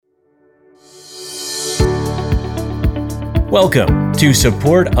Welcome to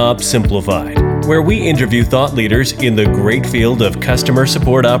Support Ops Simplified, where we interview thought leaders in the great field of customer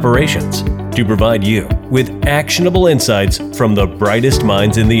support operations to provide you with actionable insights from the brightest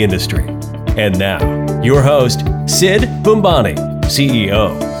minds in the industry. And now, your host, Sid Bumbani,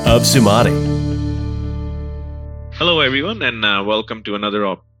 CEO of Sumati. Hello, everyone, and welcome to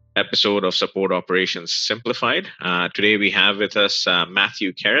another episode of Support Operations Simplified. Today, we have with us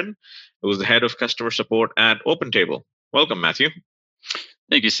Matthew Karen, who's the head of customer support at OpenTable. Welcome, Matthew.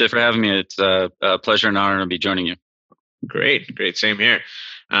 Thank you, Sid, for having me. It's a pleasure and honor to be joining you. Great. Same here.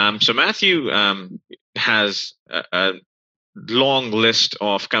 So Matthew has a long list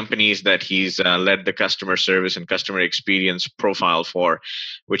of companies that he's led the customer service and customer experience profile for,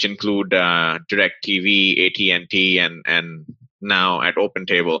 which include DirecTV, AT&T, and now at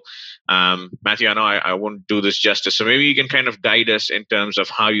OpenTable. Matthew, I know I won't do this justice, so maybe you can kind of guide us in terms of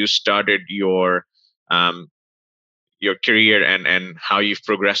how you started your career and how you've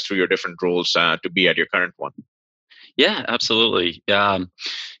progressed through your different roles to be at your current one. Yeah, absolutely. My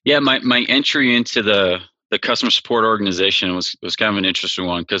entry into the customer support organization was kind of an interesting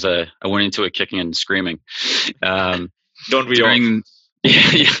one because I went into it kicking and screaming. Don't we during,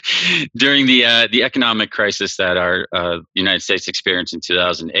 all? During the economic crisis that our United States experienced in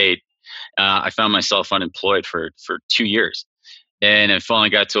 2008, I found myself unemployed for 2 years, and it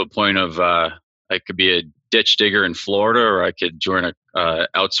finally got to a point of I could be a ditch digger in Florida, or I could join a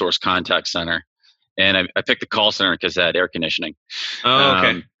outsourced contact center. And I picked the call center because it had air conditioning. Oh,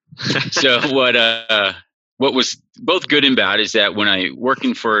 okay. So what was both good and bad is that when I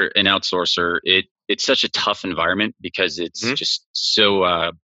working for an outsourcer, it's such a tough environment because it's just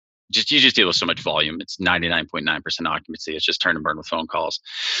so you just deal with so much volume. It's 99.9% occupancy. It's just turn and burn with phone calls.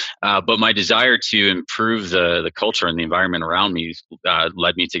 But my desire to improve the culture and the environment around me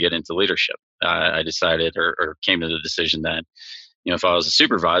led me to get into leadership. I decided or came to the decision that, if I was a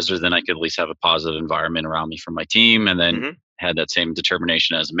supervisor, then I could at least have a positive environment around me from my team, and then had that same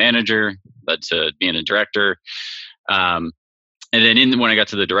determination as a manager, led to being a director. And then when I got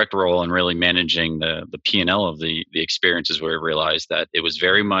to the director role and really managing the P&L of the experiences, where I realized that it was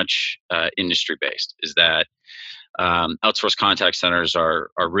very much industry based, is that outsourced contact centers are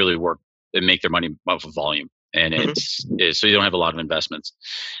really work and make their money off of volume, and so you don't have a lot of investments.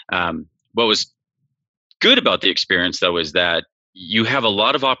 What was good about the experience, though, is that you have a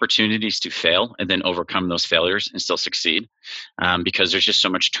lot of opportunities to fail and then overcome those failures and still succeed, because there's just so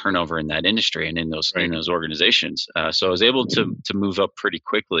much turnover in that industry and in those organizations. So I was able to move up pretty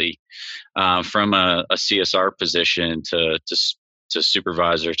quickly from a CSR position to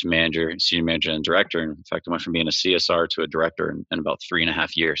supervisor to manager, senior manager, and director. And in fact, I went from being a CSR to a director in about 3.5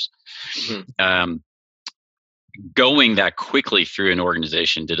 years. Going that quickly through an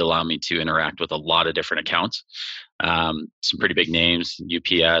organization did allow me to interact with a lot of different accounts. Some pretty big names: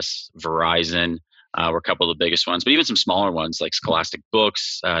 UPS, Verizon were a couple of the biggest ones, but even some smaller ones like Scholastic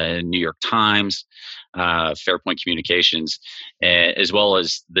Books, New York Times, Fairpoint Communications, as well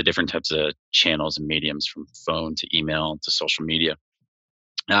as the different types of channels and mediums, from phone to email to social media.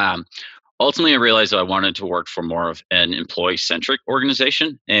 Ultimately, I realized that I wanted to work for more of an employee-centric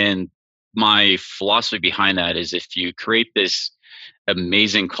organization, and my philosophy behind that is, if you create this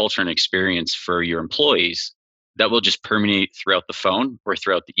amazing culture and experience for your employees, that will just permeate throughout the phone or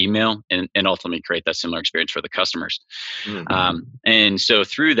throughout the email, and ultimately create that similar experience for the customers. And so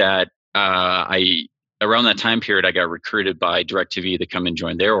through that, around that time period, I got recruited by DirecTV to come and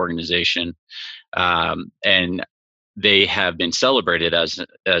join their organization. And they have been celebrated as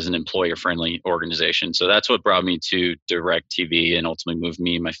an employer-friendly organization. So that's what brought me to DirecTV and ultimately moved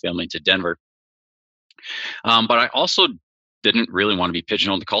me and my family to Denver. But I also didn't really want to be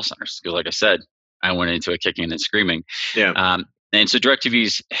pigeonholed to call centers, because, like I said, I went into it kicking and screaming. And so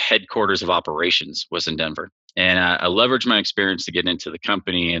DirecTV's headquarters of operations was in Denver. And I leveraged my experience to get into the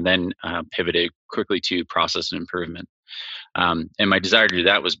company, and then pivoted quickly to process and improvement. And my desire to do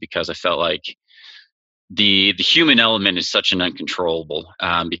that was because I felt like the human element is such an uncontrollable,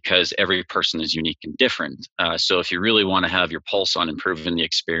 because every person is unique and different. So if you really want to have your pulse on improving the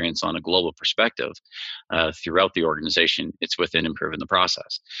experience on a global perspective throughout the organization, it's within improving the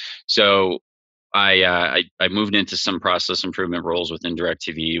process. So I moved into some process improvement roles within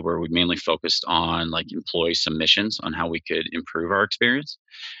DirecTV, where we mainly focused on like employee submissions on how we could improve our experience.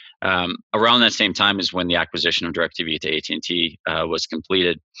 Around that same time is when the acquisition of DirecTV to AT&T was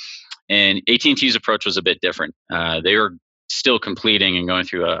completed. And AT&T's approach was a bit different. They were still completing and going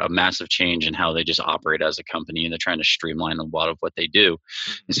through a massive change in how they just operate as a company, and they're trying to streamline a lot of what they do.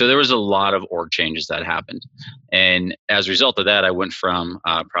 And so there was a lot of org changes that happened. And as a result of that, I went from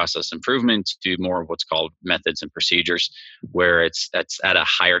process improvement to more of what's called methods and procedures, where that's at a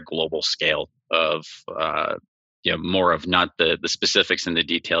higher global scale of more of not the specifics and the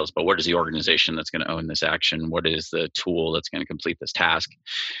details, but what is the organization that's going to own this action? What is the tool that's going to complete this task?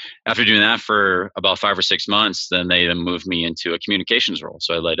 After doing that for about 5 or 6 months, then they moved me into a communications role.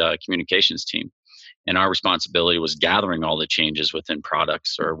 So I led a communications team. And our responsibility was gathering all the changes within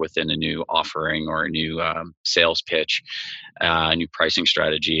products or within a new offering or a new sales pitch, a new pricing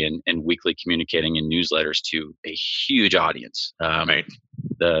strategy, and weekly communicating in newsletters to a huge audience. Right.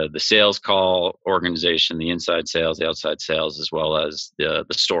 The sales call organization, the inside sales, the outside sales, as well as the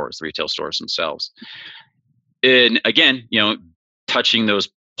stores, the retail stores themselves. And again, touching those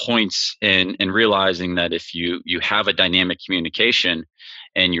points and realizing that if you have a dynamic communication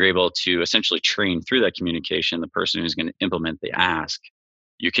and you're able to essentially train through that communication the person who's going to implement the ask,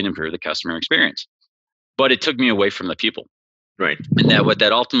 you can improve the customer experience. But it took me away from the people. Right. And what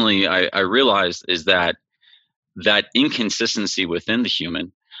that ultimately I realized is that inconsistency within the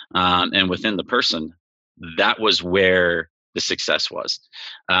human and within the person, that was where the success was.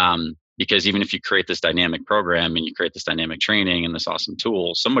 Because even if you create this dynamic program and you create this dynamic training and this awesome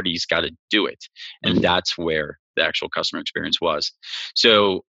tool, somebody's got to do it. And that's where the actual customer experience was.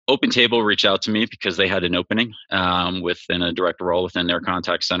 So OpenTable reached out to me because they had an opening within a direct role within their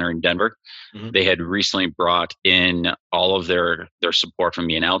contact center in Denver. They had recently brought in all of their support from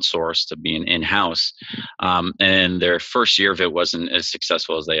being outsourced to being in-house. And their first year of it wasn't as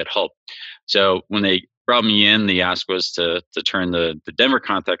successful as they had hoped. So when they brought me in, the ask was to turn the Denver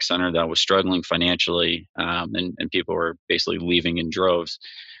contact center that was struggling financially and people were basically leaving in droves,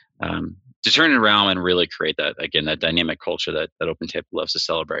 to turn it around and really create that dynamic culture that OpenTable loves to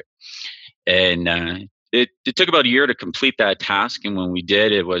celebrate. And it took about a year to complete that task. And when we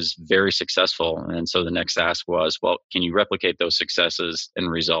did, it was very successful. And so the next ask was, well, can you replicate those successes and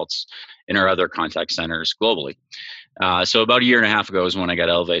results in our other contact centers globally? So about a year and a half ago is when I got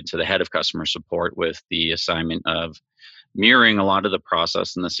elevated to the head of customer support with the assignment of mirroring a lot of the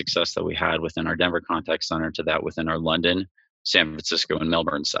process and the success that we had within our Denver contact center to that within our London, San Francisco, and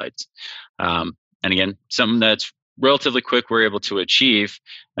Melbourne sites. And again, something that's relatively quick we're able to achieve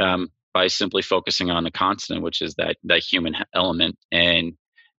by simply focusing on the constant, which is that human element, and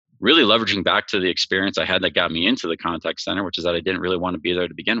really leveraging back to the experience I had that got me into the contact center, which is that I didn't really want to be there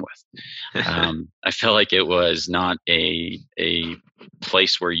to begin with. I felt like it was not a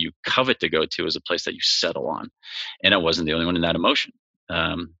place where you covet to go to, as a place that you settle on. And I wasn't the only one in that emotion.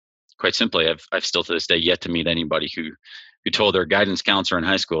 Quite simply, I've still to this day yet to meet anybody who told their guidance counselor in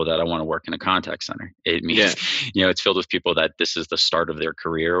high school that I want to work in a contact center. It means, it's filled with people that this is the start of their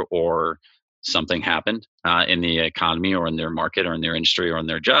career, or something happened in the economy or in their market or in their industry or in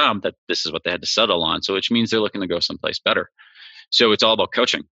their job that this is what they had to settle on. So which means they're looking to go someplace better. So it's all about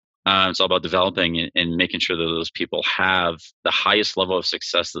coaching. It's all about developing and making sure that those people have the highest level of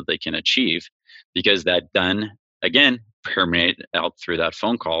success that they can achieve, because that done, again, permeate out through that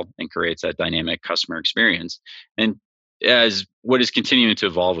phone call and creates that dynamic customer experience. And as what is continuing to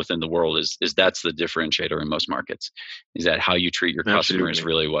evolve within the world is that's the differentiator in most markets, is that how you treat your customer is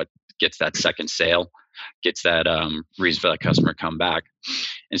really what gets that second sale, gets that reason for that customer to come back.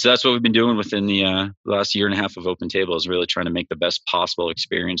 And so that's what we've been doing within the last year and a half of OpenTable, is really trying to make the best possible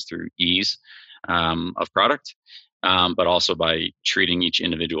experience through ease of product, but also by treating each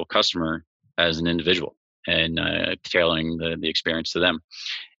individual customer as an individual and tailoring the experience to them.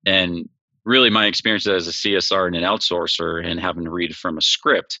 And really my experience as a CSR and an outsourcer, and having to read from a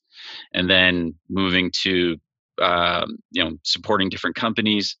script and then moving to supporting different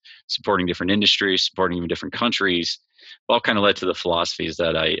companies, supporting different industries, supporting even different countries, all kind of led to the philosophies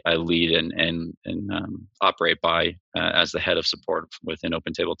that I lead and operate by as the head of support within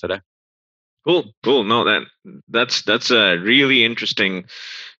OpenTable today. Cool. No, that's a really interesting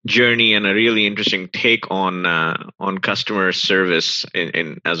journey and a really interesting take on customer service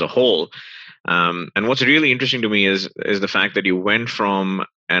in as a whole. And what's really interesting to me is the fact that you went from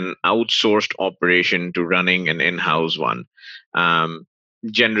an outsourced operation to running an in-house one.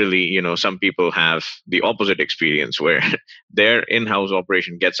 Generally, some people have the opposite experience where their in-house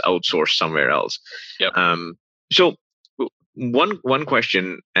operation gets outsourced somewhere else. Yep. So one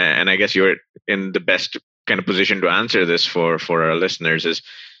question, and I guess you're in the best kind of position to answer this for our listeners, is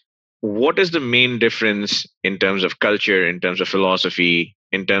what is the main difference in terms of culture, in terms of philosophy,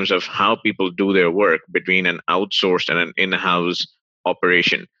 in terms of how people do their work between an outsourced and an in-house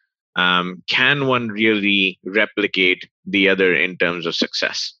operation? can one really replicate the other in terms of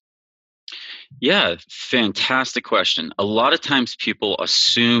success? Yeah, fantastic question. A lot of times people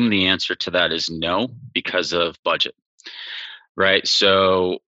assume the answer to that is no because of budget, right?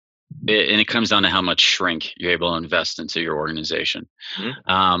 So, and it comes down to how much shrink you're able to invest into your organization.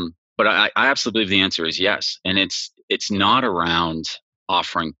 Mhm. But I absolutely believe the answer is yes, and it's not around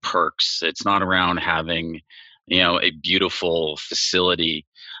offering perks. It's not around having, a beautiful facility.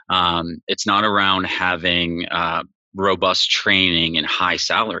 It's not around having robust training and high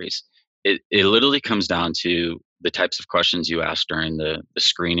salaries. It literally comes down to the types of questions you ask during the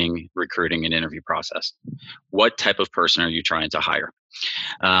screening, recruiting, and interview process. What type of person are you trying to hire?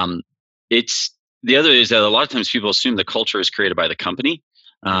 Um, it's the other is that a lot of times people assume the culture is created by the company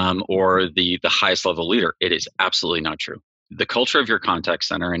or the highest level leader. It is absolutely not true. The culture of your contact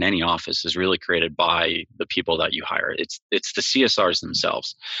center in any office is really created by the people that you hire. It's the CSRs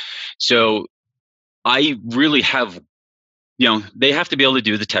themselves. So I really have, they have to be able to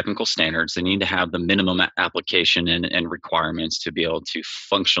do the technical standards. They need to have the minimum application and requirements to be able to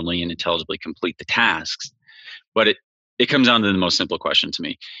functionally and intelligibly complete the tasks. But it comes down to the most simple question to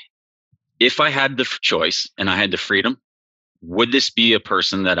me. If I had the choice and I had the freedom, would this be a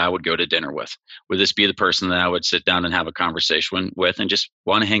person that I would go to dinner with? Would this be the person that I would sit down and have a conversation with and just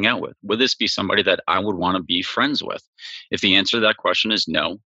want to hang out with? Would this be somebody that I would want to be friends with? If the answer to that question is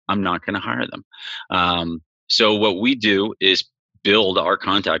no, I'm not going to hire them. So what we do is build our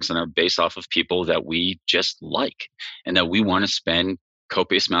contact center based off of people that we just like and that we want to spend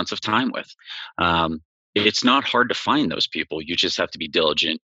copious amounts of time with. It's not hard to find those people. You just have to be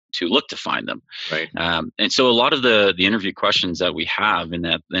diligent to look to find them. Right. And so a lot of the interview questions that we have in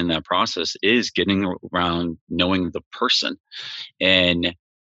that process is getting around knowing the person and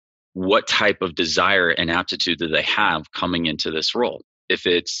what type of desire and aptitude do they have coming into this role. If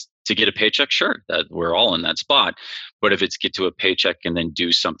it's to get a paycheck, sure, that we're all in that spot. But if it's get to a paycheck and then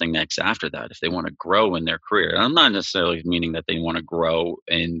do something next after that, if they want to grow in their career, I'm not necessarily meaning that they want to grow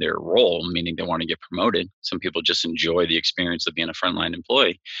in their role, meaning they want to get promoted. Some people just enjoy the experience of being a frontline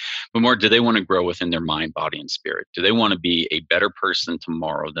employee, but more, do they want to grow within their mind, body, and spirit? Do they want to be a better person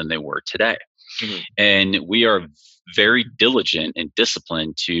tomorrow than they were today? Mm-hmm. And we are very diligent and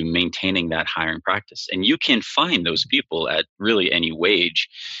disciplined to maintaining that hiring practice. And you can find those people at really any wage.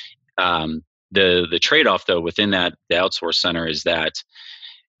 The trade-off though within the outsource center is that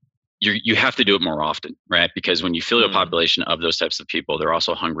you have to do it more often, right? Because when you fill a population of those types of people, they're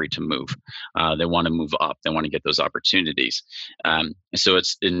also hungry to move. They want to move up. They want to get those opportunities. So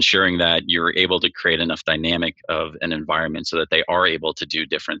it's ensuring that you're able to create enough dynamic of an environment so that they are able to do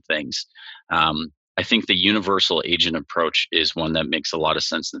different things. I think the universal agent approach is one that makes a lot of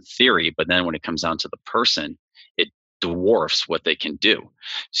sense in theory, but then when it comes down to the person, it dwarfs what they can do.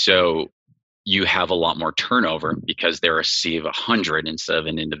 So you have a lot more turnover because they're a sea of 100 instead of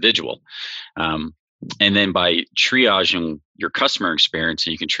an individual. And then by triaging your customer experience,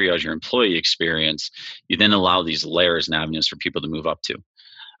 and you can triage your employee experience, you then allow these layers and avenues for people to move up to.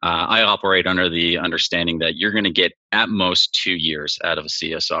 I operate under the understanding that you're going to get at most 2 years out of a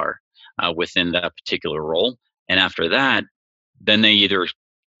CSR within that particular role. And after that, then they either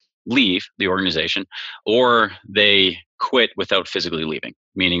leave the organization or they quit without physically leaving,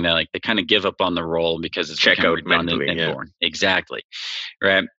 meaning that like they kind of give up on the role because it's Check become out redundant mentally, and boring. Exactly.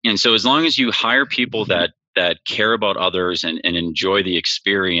 Right. And so as long as you hire people that care about others and enjoy the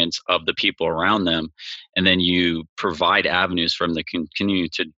experience of the people around them, and then you provide avenues for them to continue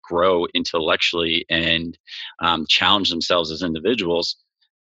to grow intellectually and challenge themselves as individuals,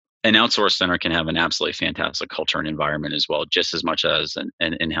 an outsourced center can have an absolutely fantastic culture and environment as well, just as much as an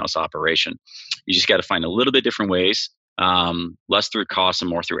in-house operation. You just got to find a little bit different ways, less through cost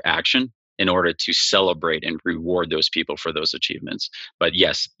and more through action in order to celebrate and reward those people for those achievements. But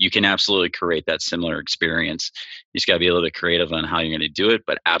yes, you can absolutely create that similar experience. You just got to be a little bit creative on how you're going to do it,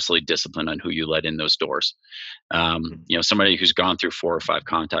 but absolutely disciplined on who you let in those doors. Somebody who's gone through 4 or 5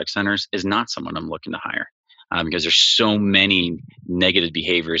 contact centers is not someone I'm looking to hire. Because there's so many negative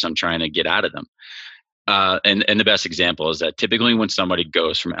behaviors I'm trying to get out of them. And the best example is that typically when somebody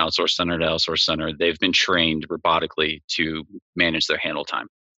goes from outsource center to outsource center, they've been trained robotically to manage their handle time.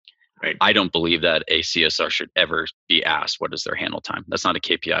 Right. I don't believe that a CSR should ever be asked what is their handle time. That's not a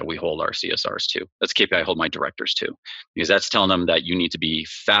KPI we hold our CSRs to. That's a KPI I hold my directors to, because that's telling them that you need to be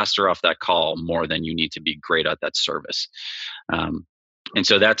faster off that call more than you need to be great at that service. And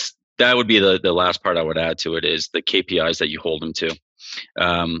so that would be the last part I would add to it is the KPIs that you hold them to.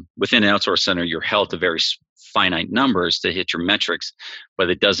 Within an outsource center, you're held to very finite numbers to hit your metrics,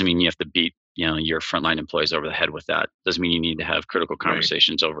 but it doesn't mean you have to beat your frontline employees over the head with that. Doesn't mean you need to have critical Right.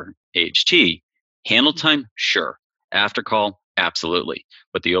 conversations over AHT. Handle time, sure. After call, absolutely.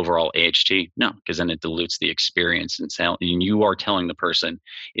 But the overall AHT, no, because then it dilutes the experience. And you are telling the person,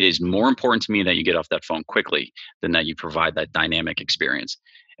 it is more important to me that you get off that phone quickly than that you provide that dynamic experience.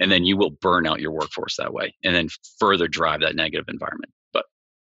 And then you will burn out your workforce that way, and then further drive that negative environment. But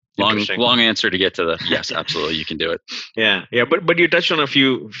long answer to get to the yes, absolutely, you can do it. Yeah, but you touched on a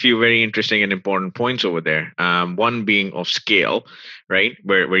few very interesting and important points over there. One being of scale, right?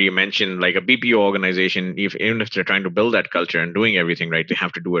 Where you mentioned like a BPO organization, even if they're trying to build that culture and doing everything right, they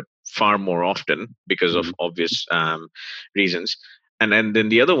have to do it far more often because of obvious reasons. And then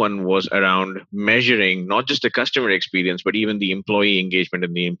the other one was around measuring not just the customer experience, but even the employee engagement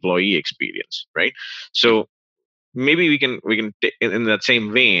and the employee experience, right? So maybe we can in that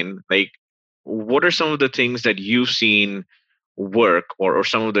same vein, like, what are some of the things that you've seen work, or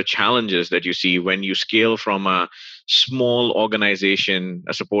some of the challenges that you see when you scale from a small organization,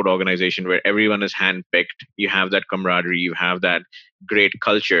 a support organization where everyone is handpicked, you have that camaraderie, you have that great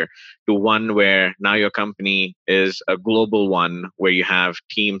culture, to one where now your company is a global one where you have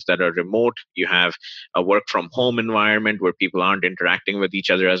teams that are remote, you have a work from home environment where people aren't interacting with each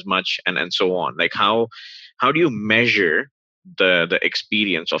other as much, and so on. Like, how do you measure the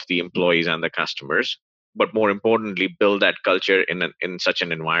experience of the employees and the customers, but more importantly, build that culture in such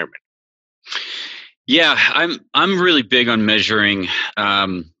an environment? Yeah, I'm really big on measuring,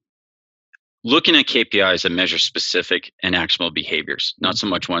 looking at KPIs that measure specific and actionable behaviors, not so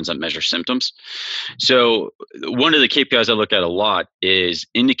much ones that measure symptoms. So one of the KPIs I look at a lot is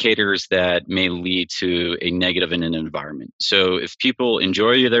indicators that may lead to a negative in an environment. So if people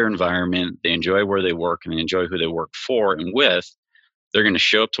enjoy their environment, they enjoy where they work, and they enjoy who they work for and with, they're going to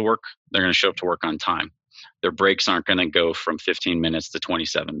show up to work. They're going to show up to work on time. Their breaks aren't going to go from 15 minutes to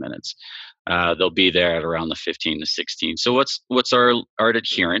 27 minutes. They'll be there at around the 15 to 16. So what's our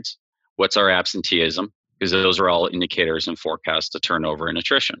adherence? What's our absenteeism? Because those are all indicators and forecasts to turnover and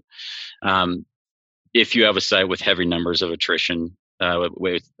attrition. If you have a site with heavy numbers of attrition,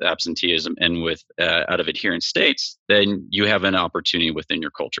 with absenteeism, and with out of adherence states, then you have an opportunity within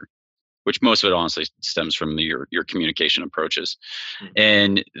your culture, which most of it honestly stems from your communication approaches.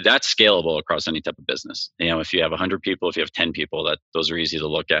 And that's scalable across any type of business. If you have 100 people, if you have 10 people, those are easy to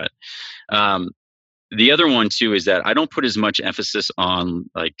look at. The other one too is that I don't put as much emphasis on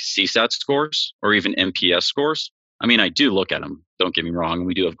like CSAT scores or even NPS scores. I mean, I do look at them, don't get me wrong.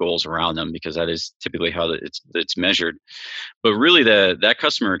 We do have goals around them because that is typically how it's measured. But really that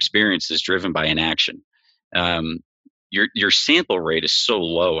customer experience is driven by an action. Your sample rate is so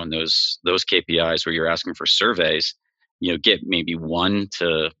low on those KPIs where you're asking for surveys, get maybe one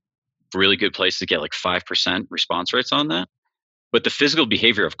to really good place to get like 5% response rates on that. But the physical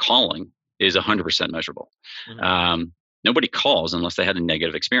behavior of calling is 100% measurable. Nobody calls unless they had a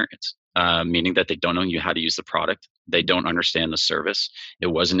negative experience, meaning that they don't know how to use the product. They don't understand the service. It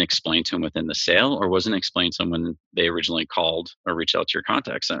wasn't explained to them within the sale, or wasn't explained to them when they originally called or reached out to your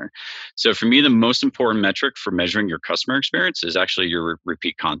contact center. So for me, the most important metric for measuring your customer experience is actually your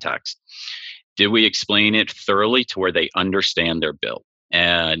repeat contacts. Did we explain it thoroughly to where they understand their bill?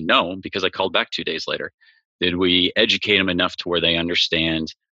 And no, because I called back 2 days later. Did we educate them enough to where they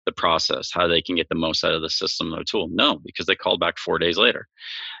understand the process, how they can get the most out of the system or the tool? No, because they called back 4 days later.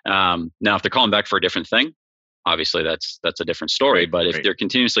 Now, if they're calling back for a different thing, obviously that's a different story. But if they're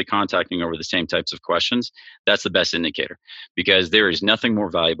continuously contacting over the same types of questions, that's the best indicator, because there is nothing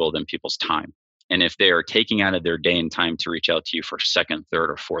more valuable than people's time. And if they are taking out of their day and time to reach out to you for second, third,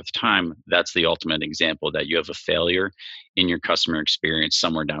 or fourth time, that's the ultimate example that you have a failure in your customer experience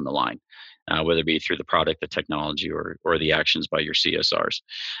somewhere down the line. Whether it be through the product, the technology, or the actions by your CSRs.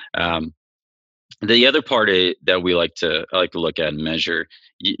 The other part that I like to look at and measure,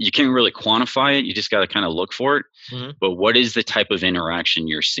 you can't really quantify it. You just got to kind of look for it. But what is the type of interaction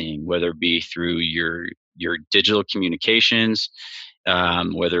you're seeing, whether it be through your digital communications,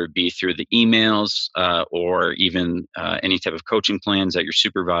 whether it be through the emails, or even any type of coaching plans that your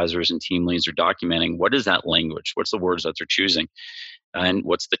supervisors and team leads are documenting? What is that language? What's the words that they're choosing? And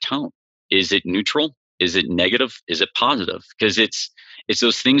what's the tone? Is it neutral? Is it negative? Is it positive? Because it's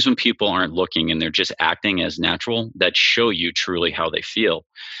those things when people aren't looking and they're just acting as natural that show you truly how they feel.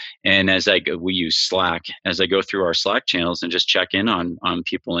 And we use Slack. As I go through our Slack channels and just check in on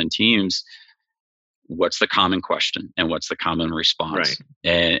people and teams, what's the common question and what's the common response?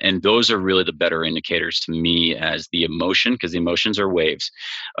 Right. And those are really the better indicators to me as the emotion, because the emotions are waves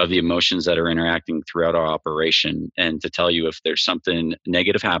of the emotions that are interacting throughout our operation, and to tell you if there's something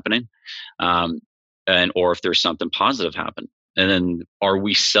negative happening, or if there's something positive And then are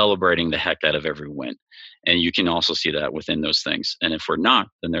we celebrating the heck out of every win? And you can also see that within those things. And if we're not,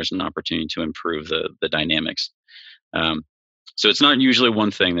 then there's an opportunity to improve the dynamics. So it's not usually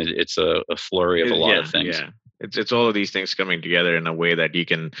one thing; it's a flurry of a lot of things. Yeah. It's all of these things coming together in a way that you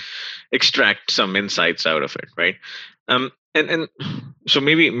can extract some insights out of it, right? And so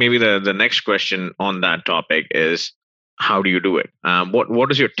maybe the next question on that topic is, how do you do it? What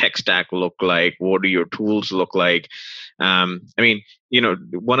does your tech stack look like? What do your tools look like? I mean,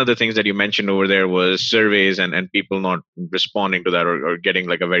 one of the things that you mentioned over there was surveys and people not responding to that, or getting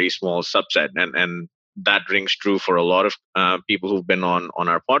like a very small subset, and that rings true for a lot of people who've been on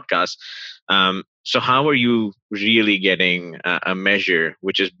our podcast. So how are you really getting a measure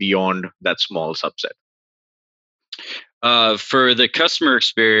which is beyond that small subset? For the customer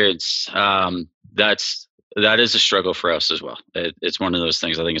experience, that is a struggle for us as well. It's one of those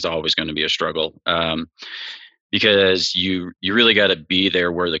things. I think it's always going to be a struggle, because you really got to be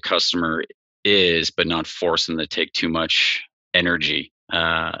there where the customer is, but not force them to take too much energy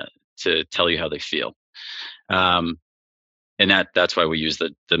to tell you how they feel. And that's why we use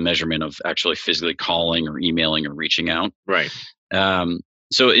the measurement of actually physically calling or emailing or reaching out. Right.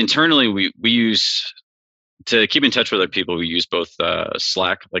 So internally, we use, to keep in touch with other people, we use both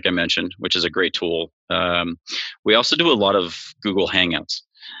Slack, like I mentioned, which is a great tool. We also do a lot of Google Hangouts,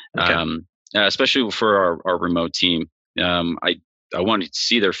 especially for our remote team. I want to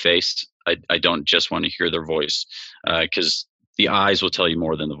see their face. I don't just want to hear their voice, because the eyes will tell you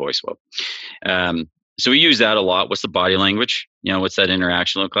more than the voice will. So we use that a lot. What's the body language? What's that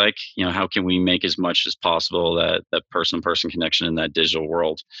interaction look like? How can we make as much as possible that person-person connection in that digital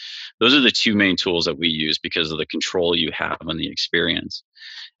world? Those are the two main tools that we use because of the control you have on the experience.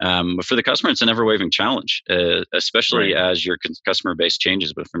 But for the customer, it's an ever-waving challenge, especially as your customer base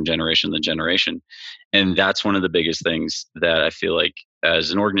changes, but from generation to generation. And that's one of the biggest things that I feel like as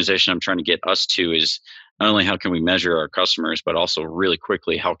an organization I'm trying to get us to is not only how can we measure our customers, but also really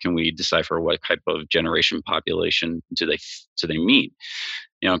quickly, how can we decipher what type of generation population do they meet?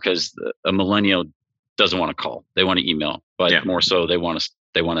 Because a millennial doesn't want to call; they want to email, but more so they want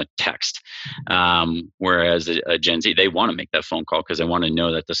to text. Whereas a Gen Z, they want to make that phone call because they want to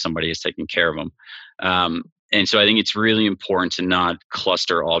know that somebody is taking care of them. And so I think it's really important to not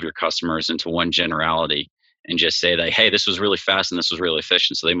cluster all of your customers into one generality and just say that, hey, this was really fast and this was really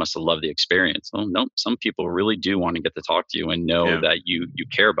efficient, so they must have loved the experience. Oh, no, some people really do want to get to talk to you and know that you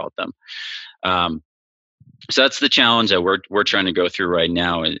care about them. So that's the challenge that we're trying to go through right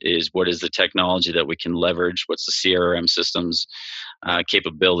now is what is the technology that we can leverage? What's the CRM systems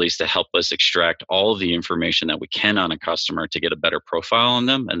capabilities to help us extract all of the information that we can on a customer to get a better profile on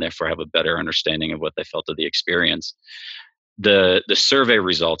them and therefore have a better understanding of what they felt of the experience. The survey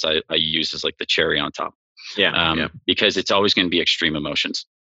results I use as like the cherry on top. Because it's always going to be extreme emotions.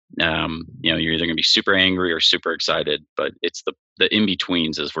 You're either going to be super angry or super excited, but it's the in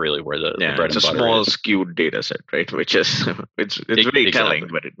betweens is really where the bread and butter is. It's a small skewed data set, right? Which is it's very telling,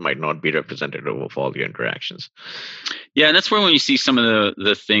 but it might not be representative of all your interactions. Yeah, and that's where when you see some of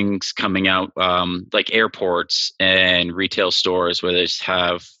the things coming out, like airports and retail stores, where they just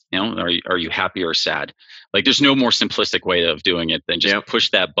have, are you happy or sad? Like, there's no more simplistic way of doing it than just push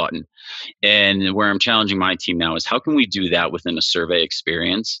that button. And where I'm challenging my team now is how can we do that within a survey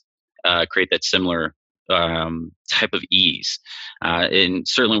experience, create that similar type of ease, and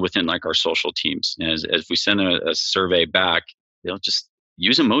certainly within like our social teams. As we send a survey back, just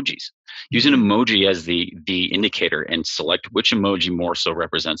use emojis. Use an emoji as the indicator and select which emoji more so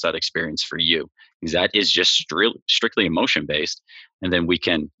represents that experience for you, because that is just strictly emotion based. And then we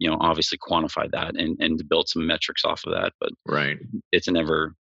can, obviously quantify that and build some metrics off of that. But it's an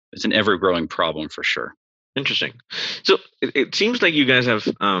ever growing problem for sure. Interesting. So it seems like you guys have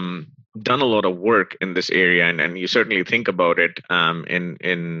done a lot of work in this area, and you certainly think about it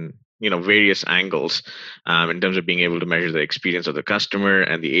in various angles in terms of being able to measure the experience of the customer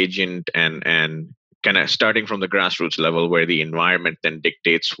and the agent, and kind of starting from the grassroots level where the environment then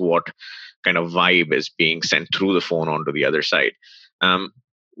dictates what kind of vibe is being sent through the phone onto the other side.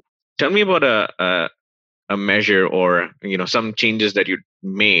 Tell me about a measure or some changes that you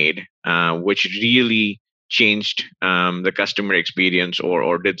made which really changed the customer experience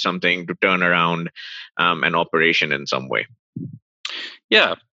or did something to turn around an operation in some way.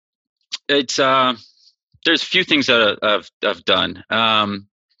 Yeah, it's there's a few things that I've done. I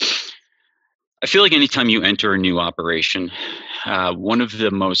feel like anytime you enter a new operation, one of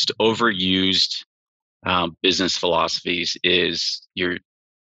the most overused business philosophies is your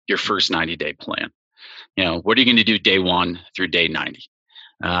first 90-day plan. What are you going to do day 1 through day 90?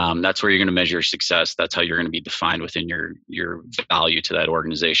 That's where you're going to measure your success. That's how you're going to be defined within your value to that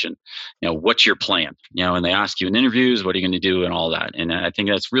organization. What's your plan? And they ask you in interviews, what are you going to do, and all that. And I think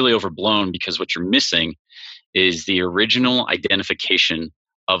that's really overblown, because what you're missing is the original identification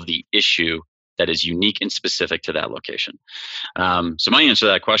of the issue that is unique and specific to that location. So my answer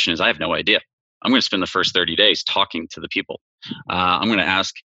to that question is I have no idea. I'm going to spend the first 30 days talking to the people. I'm going to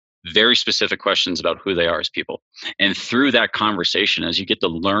ask very specific questions about who they are as people. And through that conversation, as you get to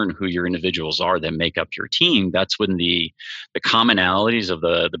learn who your individuals are that make up your team, that's when the commonalities of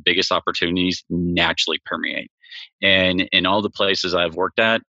the biggest opportunities naturally permeate. And in all the places I've worked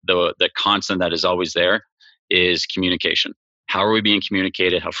at, the constant that is always there is communication. How are we being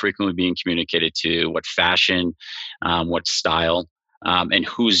communicated? How frequently being communicated to? What fashion? What style? And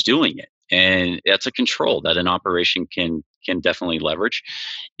who's doing it? And that's a control that an operation can definitely leverage,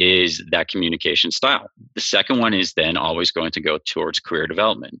 is that communication style. The second one is then always going to go towards career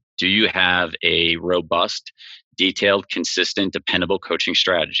development. Do you have a robust, detailed, consistent, dependable coaching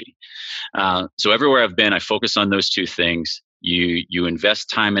strategy? So everywhere I've been, I focus on those two things. You invest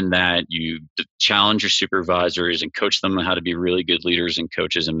time in that. You challenge your supervisors and coach them on how to be really good leaders and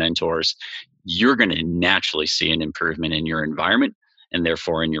coaches and mentors. You're going to naturally see an improvement in your environment and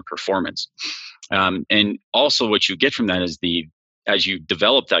therefore in your performance. And also what you get from that is as you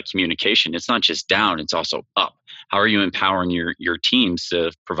develop that communication, it's not just down, it's also up. How are you empowering your teams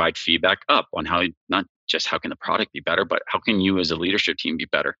to provide feedback up on how, not just how can the product be better, but how can you as a leadership team be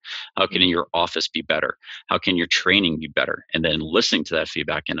better? How can your office be better? How can your training be better? And then listening to that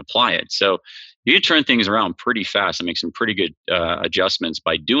feedback and apply it. So you can turn things around pretty fast and make some pretty good adjustments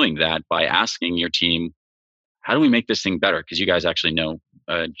by doing that, by asking your team, how do we make this thing better? Because you guys actually know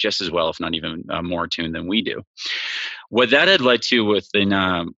just as well, if not even more attuned than we do. What that had led to within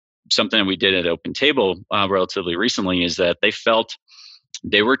something that we did at Open Table relatively recently is that they felt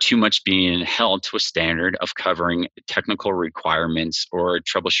they were too much being held to a standard of covering technical requirements or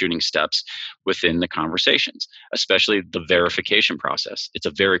troubleshooting steps within the conversations, especially the verification process. It's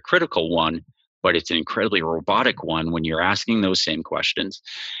a very critical one, but it's an incredibly robotic one when you're asking those same questions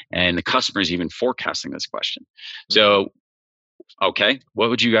and the customer is even forecasting this question. So, okay, what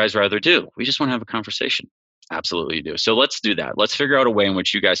would you guys rather do? We just want to have a conversation. Absolutely you do. So let's do that. Let's figure out a way in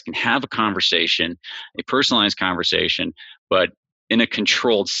which you guys can have a conversation, a personalized conversation, but in a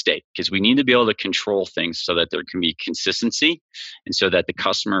controlled state, because we need to be able to control things so that there can be consistency and so that the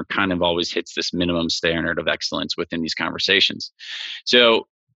customer kind of always hits this minimum standard of excellence within these conversations. So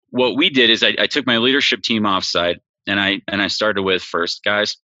what we did is I took my leadership team offsite and I started with, first,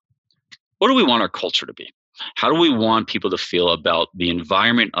 guys, what do we want our culture to be? How do we want people to feel about the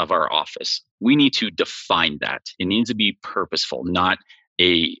environment of our office? We need to define that. It needs to be purposeful, not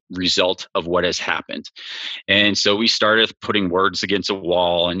a result of what has happened. And so we started putting words against a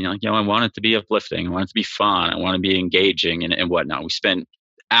wall, and I want it to be uplifting. I want it to be fun. I want to be engaging and whatnot. We spent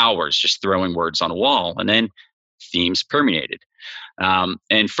hours just throwing words on a wall, and then themes permeated.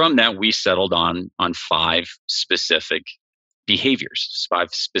 And from that, we settled on 5 specific behaviors, 5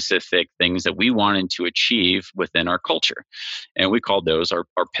 specific things that we wanted to achieve within our culture. And we called those our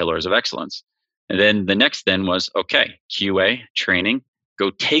pillars of excellence. And then the next then was, okay, QA, training, go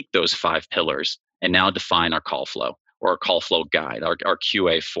take those 5 pillars and now define our call flow or our call flow guide, our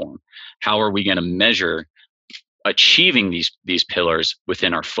QA form. How are we going to measure achieving these pillars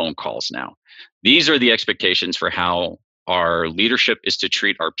within our phone calls now? These are the expectations for how our leadership is to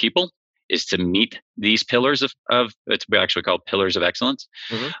treat our people, is to meet these pillars of it's actually called pillars of excellence.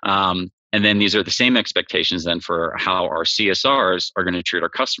 Mm-hmm. And then these are the same expectations then for how our CSRs are going to treat our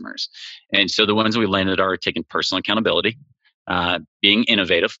customers. And so the ones we landed are taking personal accountability, being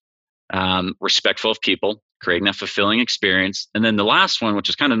innovative, respectful of people, creating that fulfilling experience. And then the last one, which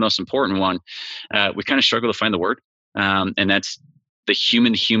is kind of the most important one, we kind of struggle to find the word, and that's the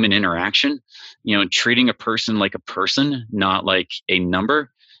human-to-human interaction. Treating a person like a person, not like a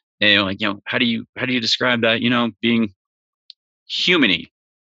number. How do you describe that? Being human-y.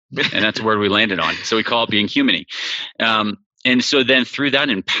 And that's the word we landed on. So we call it being human-y. And so then through that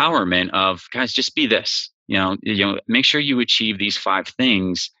empowerment of, guys, just be this, make sure you achieve these 5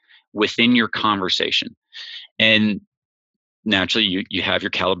 things within your conversation. And naturally you have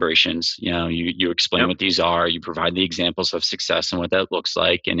your calibrations, you explain what these are, you provide the examples of success and what that looks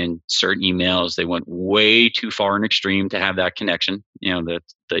like. And in certain emails, they went way too far and extreme to have that connection, the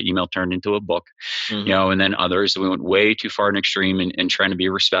email turned into a book, mm-hmm. And then others, we went way too far and extreme and trying to be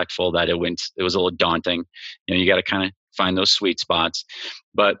respectful, that it was a little daunting. You got to kind of find those sweet spots.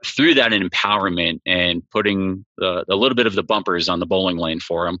 But through that empowerment and putting a little bit of the bumpers on the bowling lane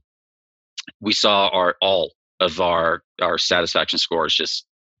for them, we saw all of our satisfaction scores just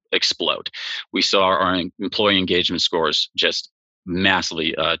explode. We saw our employee engagement scores just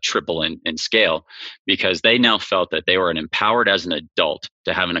massively triple in scale, because they now felt that they were empowered as an adult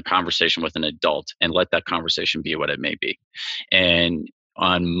to having a conversation with an adult and let that conversation be what it may be. And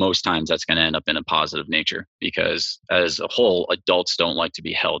on most times that's going to end up in a positive nature, because as a whole, adults don't like to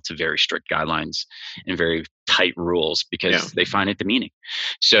be held to very strict guidelines and very tight rules, because they find it demeaning.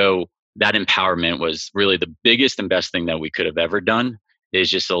 So that empowerment was really the biggest and best thing that we could have ever done, is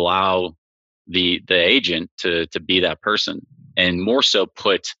just allow the agent to be that person, and more so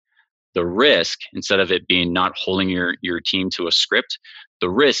put the risk, instead of it being not holding your team to a script, the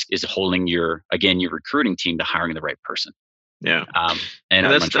risk is holding your recruiting team to hiring the right person. Yeah. And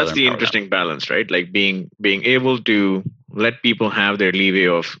that's the interesting balance, right? Like being able to let people have their leeway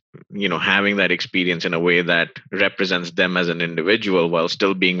of, having that experience in a way that represents them as an individual, while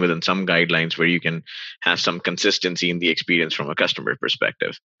still being within some guidelines where you can have some consistency in the experience from a customer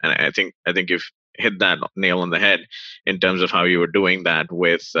perspective. And I think you've hit that nail on the head in terms of how you were doing that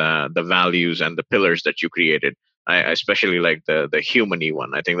with the values and the pillars that you created. I especially like the human-y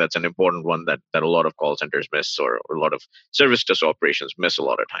one. I think that's an important one that a lot of call centers miss, or a lot of service desk operations miss a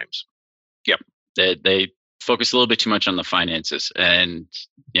lot of times. Yep. They focus a little bit too much on the finances. And,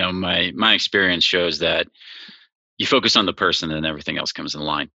 my experience shows that you focus on the person and everything else comes in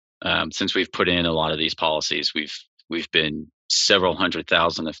line. Since we've put in a lot of these policies, we've been several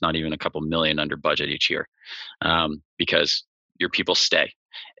 $100,000, if not even a couple million under budget each year, because your people stay.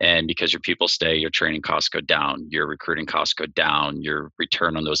 And because your people stay, your training costs go down, your recruiting costs go down, your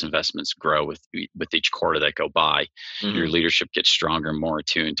return on those investments grow with each quarter that go by. Mm-hmm. Your leadership gets stronger and more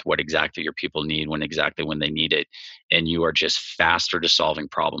attuned to what exactly your people need when they need it. And you are just faster to solving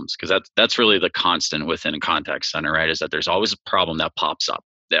problems, because that's really the constant within a contact center, right? Is that there's always a problem that pops up.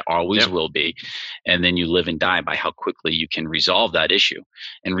 That always will be. And then you live and die by how quickly you can resolve that issue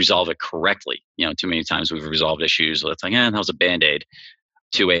and resolve it correctly. Too many times we've resolved issues. It's like, that was a Band-Aid,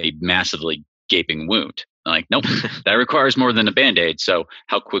 to a massively gaping wound. Like, nope, that requires more than a Band-Aid. So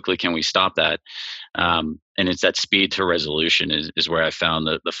how quickly can we stop that? And it's that speed to resolution is where I found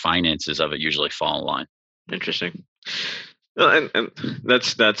that the finances of it usually fall in line. Interesting. And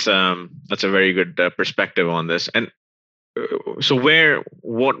that's a very good perspective on this. And so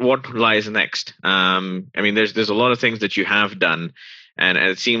what lies next? There's a lot of things that you have done, and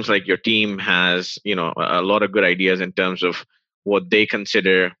it seems like your team has, a lot of good ideas in terms of what they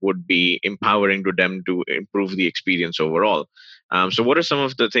consider would be empowering to them to improve the experience overall. So what are some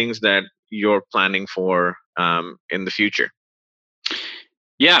of the things that you're planning for in the future?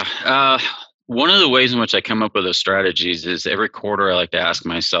 Yeah. One of the ways in which I come up with those strategies is every quarter I like to ask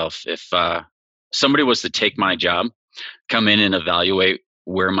myself, if somebody was to take my job, come in and evaluate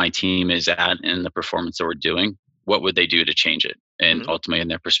where my team is at and the performance that we're doing, what would they do to change it? And ultimately, in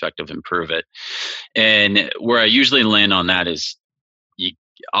their perspective, improve it. And where I usually land on that is you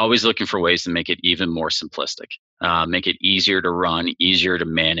always looking for ways to make it even more simplistic, make it easier to run, easier to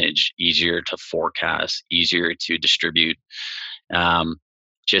manage, easier to forecast, easier to distribute.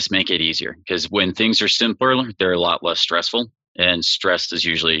 Just make it easier, because when things are simpler, they're a lot less stressful. And stress is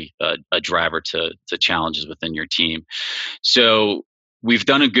usually a driver to challenges within your team. So we've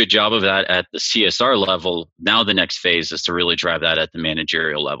done a good job of that at the CSR level. Now the next phase is to really drive that at the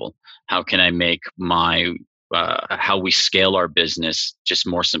managerial level. How can I make how we scale our business just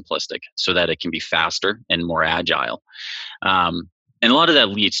more simplistic, so that it can be faster and more agile? And a lot of that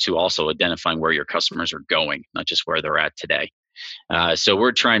leads to also identifying where your customers are going, not just where they're at today. So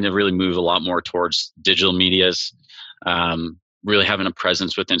we're trying to really move a lot more towards digital medias, really having a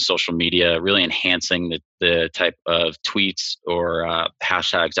presence within social media, really enhancing the type of tweets or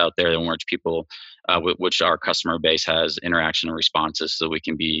hashtags out there in which people, which our customer base has interaction and responses, so we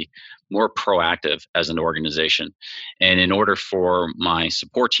can be more proactive as an organization. And in order for my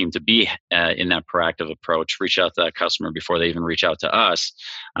support team to be in that proactive approach, reach out to that customer before they even reach out to us,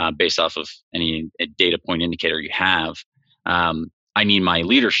 based off of any data point indicator you have, I need my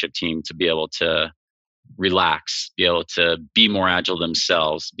leadership team to be able to relax, be able to be more agile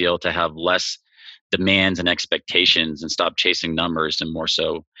themselves, be able to have less demands and expectations, and stop chasing numbers, and more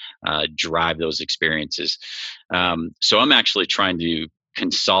so drive those experiences. So I'm actually trying to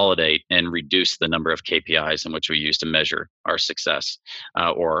consolidate and reduce the number of KPIs in which we use to measure our success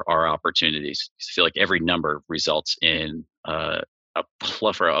or our opportunities. I feel like every number results in a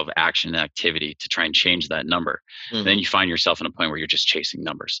plethora of action and activity to try and change that number. Mm-hmm. Then you find yourself in a point where you're just chasing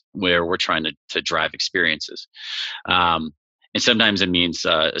numbers, where we're trying to drive experiences. And sometimes it means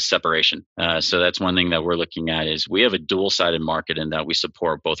a separation. So that's one thing that we're looking at is we have a dual-sided market in that we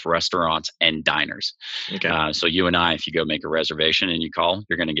support both restaurants and diners. Okay. So you and I, if you go make a reservation and you call,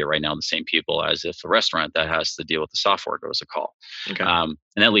 you're going to get right now the same people as if a restaurant that has to deal with the software goes to call. Okay. And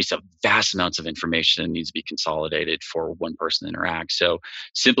that leads to vast amounts of information that needs to be consolidated for one person to interact. So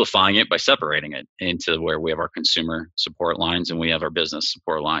simplifying it by separating it into where we have our consumer support lines and we have our business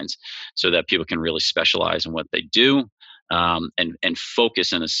support lines so that people can really specialize in what they do. And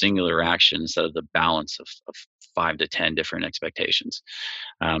focus in a singular action instead of the balance of 5 to 10 different expectations.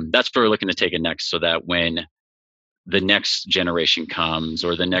 That's where we're looking to take it next, so that when the next generation comes,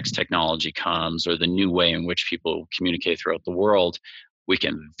 or the next technology comes, or the new way in which people communicate throughout the world, we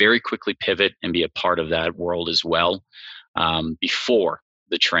can very quickly pivot and be a part of that world as well, before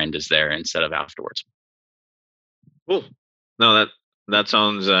the trend is there instead of afterwards. Cool. No, that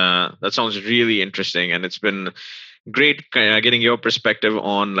sounds really interesting, and it's been great getting your perspective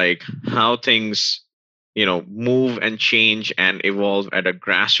on like how things move and change and evolve at a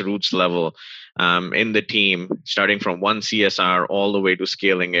grassroots level in the team, starting from one CSR all the way to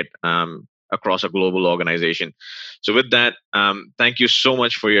scaling it across a global organization. So with that, thank you so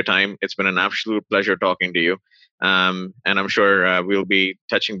much for your time. It's been an absolute pleasure talking to you. And I'm sure we'll be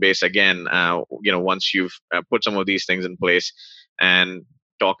touching base again once you've put some of these things in place, and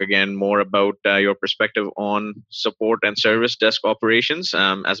talk again more about your perspective on support and service desk operations.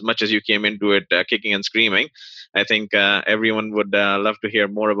 As much as you came into it kicking and screaming, I think everyone would love to hear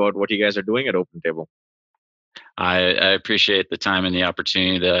more about what you guys are doing at OpenTable. I appreciate the time and the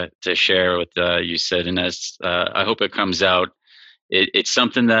opportunity to share with you, Sid. And as I hope it comes out, it's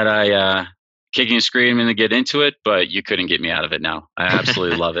something that I kicking and screaming to get into it, but you couldn't get me out of it now. I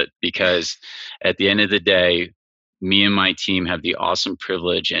absolutely love it, because at the end of the day, me and my team have the awesome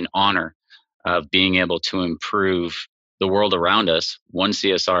privilege and honor of being able to improve the world around us one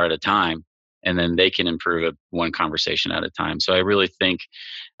CSR at a time, and then they can improve it one conversation at a time. So I really think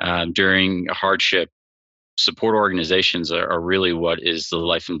during hardship, support organizations are really what is the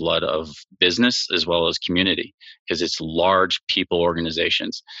life and blood of business as well as community, because it's large people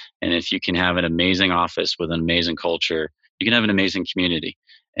organizations. And if you can have an amazing office with an amazing culture, you can have an amazing community.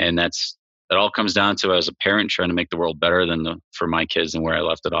 And it all comes down to, as a parent, trying to make the world better for my kids than where I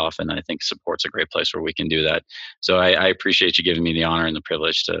left it off. And I think support's a great place where we can do that. So I appreciate you giving me the honor and the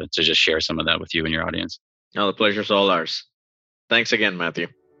privilege to just share some of that with you and your audience. Oh, the pleasure's all ours. Thanks again, Matthew.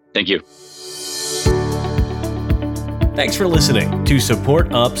 Thank you. Thanks for listening to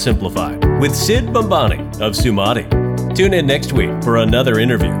Support Ops Simplified with Sid Bambani of Sumati. Tune in next week for another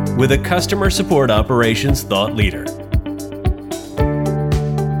interview with a customer support operations thought leader.